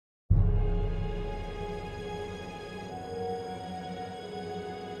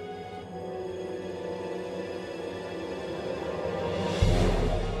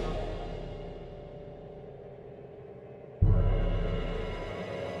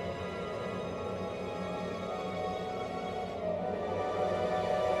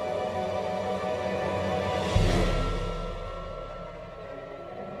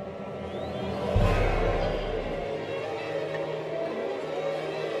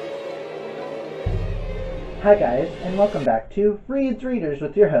Hi guys, and welcome back to Reed's Readers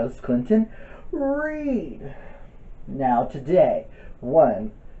with your host, Clinton Reed. Now today,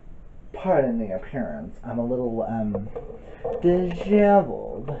 pardon the appearance, I'm a little,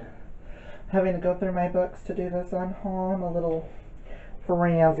 disheveled. Having to go through my books to do this UnHaul, I'm a little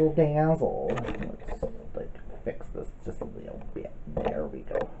frazzle-dazzle. Let's, fix this just a little bit. There we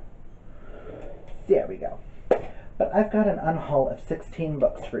go. There we go. But I've got an UnHaul of 16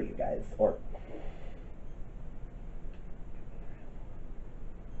 books for you guys, or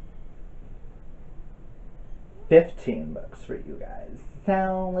 15 books for you guys.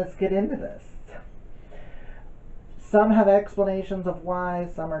 So let's get into this. Some have explanations of why,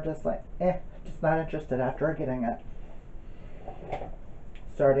 some are just like, just not interested after getting it.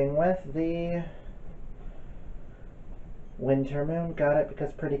 Starting with the Winter Moon. Got it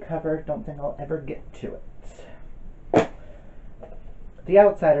because pretty cover. Don't think I'll ever get to it. The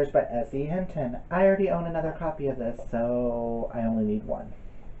Outsiders by S.E. Hinton. I already own another copy of this, so I only need one.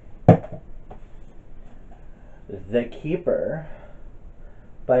 The Keeper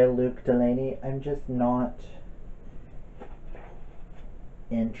by Luke Delaney. I'm just not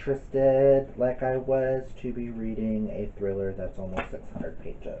interested like I was to be reading a thriller that's almost 600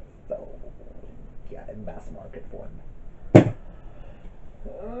 pages. So, yeah, mass market for him.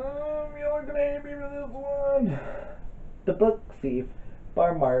 You're gonna hate me for this one. The Book Thief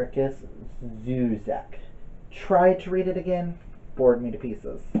by Marcus Zuzak. Tried to read it again, bored me to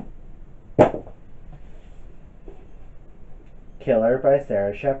pieces. Killer by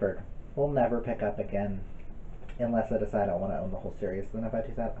Sarah Shepard. We'll never pick up again unless I decide I want to own the whole series. Then if I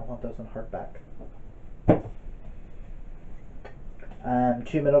do that, I want those in hardback.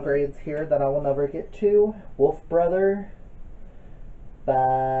 Two middle grades here that I will never get to. Wolf Brother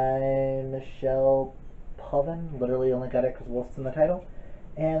by Michelle Pulvin. Literally only got it because Wolf's in the title.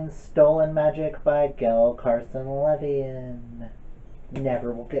 And Stolen Magic by Gail Carson Levian.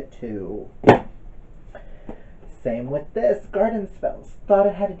 Never will get to. Same with this, Garden Spells. Thought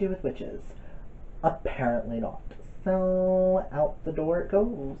it had to do with witches. Apparently not. So, out the door it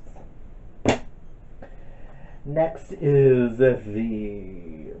goes. Next is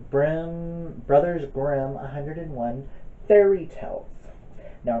the Brothers Grimm 101 Fairy Tales.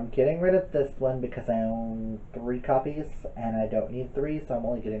 Now I'm getting rid of this one because I own 3 copies and I don't need 3, so I'm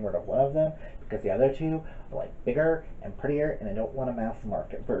only getting rid of one of them because the other 2 are like bigger and prettier and I don't want a mass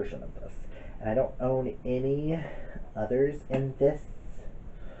market version of this. And I don't own any others in this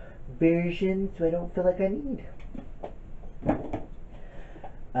version, so I don't feel like I need.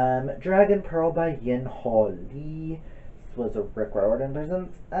 Dragon Pearl by UnHaul. This was a Rick Riordan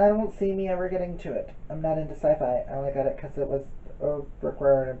presents. I don't see me ever getting to it. I'm not into sci-fi. I only got it because it was a Rick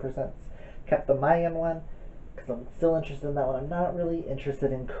Riordan presents. Kept the Mayan one because I'm still interested in that one. I'm not really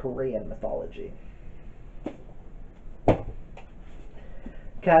interested in Korean mythology.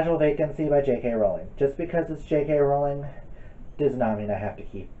 Casual Vacancy by J.K. Rowling. Just because it's J.K. Rowling does not mean I have to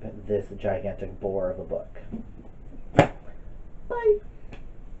keep this gigantic bore of a book. Bye!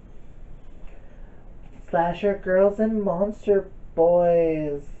 Slasher Girls and Monster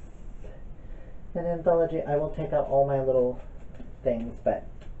Boys. An anthology. I will take out all my little things, but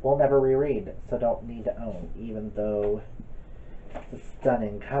we'll never reread, so don't need to own, even though it's a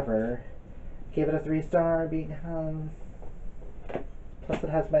stunning cover. Gave it a 3-star because plus it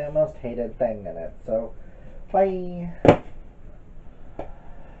has my most hated thing in it, so bye.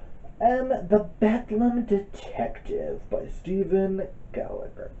 The Bedlam Detective by Stephen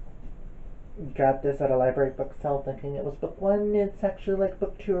Gallagher. Got this at a library book sale thinking it was book 1. It's actually like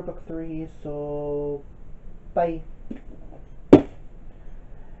book 2 or book 3, so bye.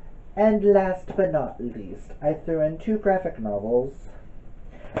 And last but not least, I threw in 2 graphic novels.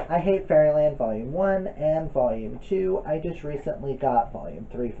 I Hate Fairyland Volume 1 and Volume 2. I just recently got Volume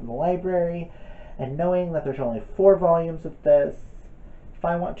 3 from the library, and knowing that there's only 4 volumes of this, if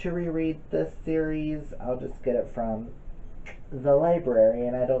I want to reread this series, I'll just get it from the library,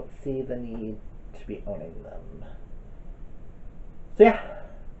 and I don't see the need to be owning them. So yeah,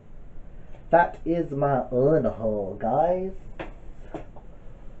 that is my UnHaul, guys.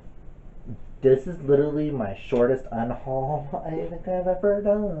 This is literally my shortest UnHaul I think I've ever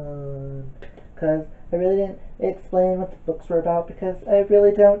done. Because I really didn't explain what the books were about because I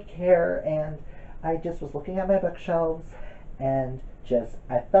really don't care. And I just was looking at my bookshelves and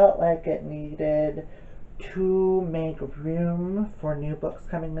I felt like it needed to make room for new books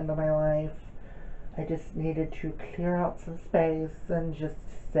coming into my life. I just needed to clear out some space and just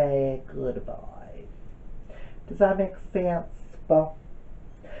say goodbye. Does that make sense? Well,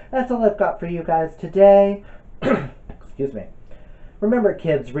 that's all I've got for you guys today. Excuse me. Remember,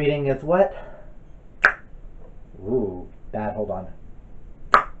 kids, reading is what? Ooh, bad, hold on.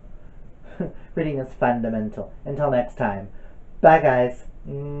 Reading is fundamental. Until next time. Bye, guys.